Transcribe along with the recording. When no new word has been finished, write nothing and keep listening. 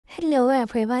Hello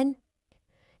everyone.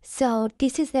 So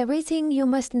this is everything you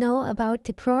must know about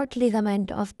the broad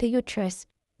ligament of the uterus.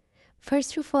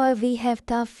 First of all, we have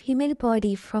the female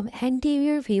body from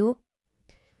anterior view.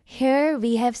 Here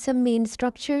we have some main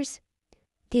structures.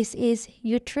 This is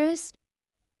uterus.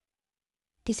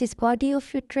 This is body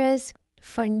of uterus,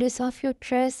 fundus of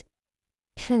uterus.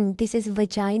 This is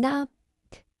vagina.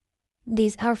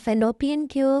 These are fallopian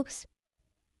tubes.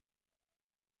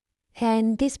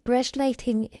 And this brush-like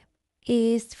thing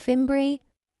is fimbriae.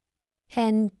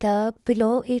 And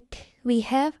below it we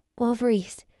have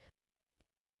ovaries.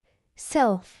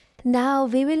 So now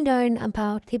we will learn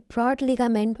about the broad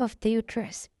ligament of the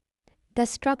uterus. The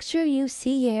structure you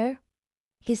see here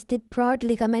is the broad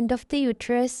ligament of the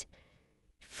uterus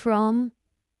from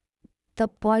the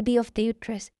body of the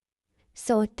uterus.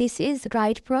 So this is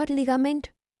right broad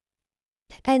ligament.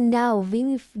 And now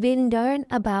we will learn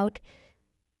about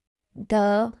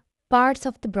the parts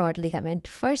of the broad ligament.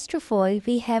 First of all,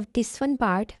 we have this one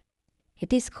part.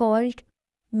 It is called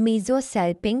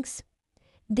mesosalpinx.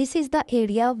 This is the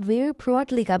area where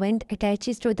broad ligament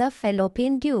attaches to the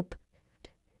fallopian tube.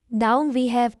 Now we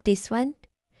have this one.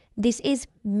 This is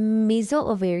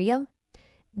mesoovarium.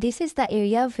 This is the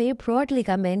area where broad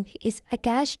ligament is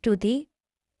attached to the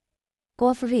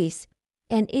ovaries.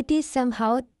 And it is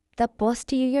somehow the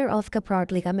posterior of the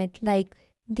broad ligament. Like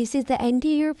this is the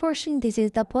anterior portion, this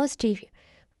is the posterior.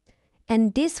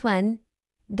 And this one,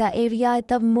 the area,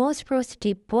 the most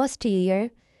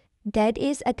posterior, that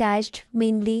is attached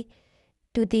mainly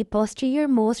to the posterior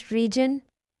most region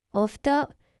of the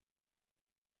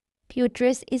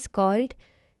uterus is called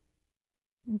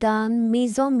the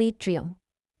mesometrium.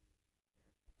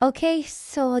 Okay,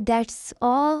 so that's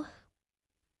all.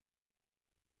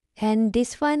 And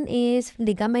this one is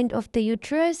ligament of the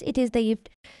uterus. It is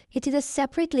a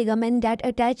separate ligament that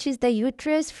attaches the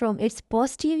uterus from its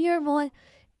posterior wall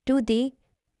to the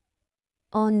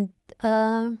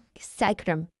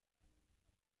sacrum.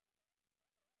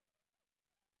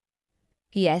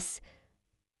 Yes.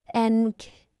 And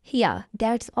yeah,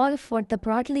 that's all for the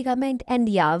broad ligament. And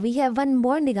yeah, we have one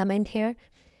more ligament here.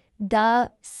 There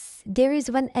is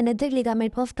another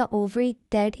ligament of the ovary,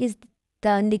 that is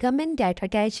the ligament that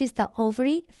attaches the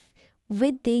ovary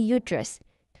with the uterus.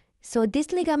 So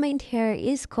this ligament here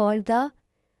is called the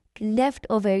left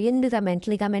ovarian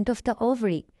ligament of the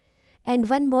ovary. And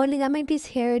one more ligament is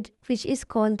here, which is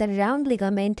called the round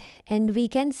ligament, and we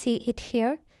can see it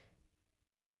here.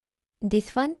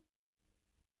 This one.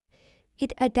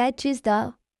 It attaches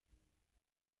the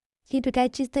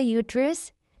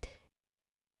uterus.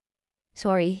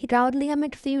 Round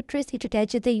ligament of the uterus, it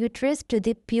attaches the uterus to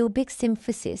the pubic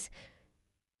symphysis.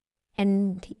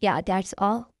 And yeah, that's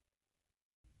all.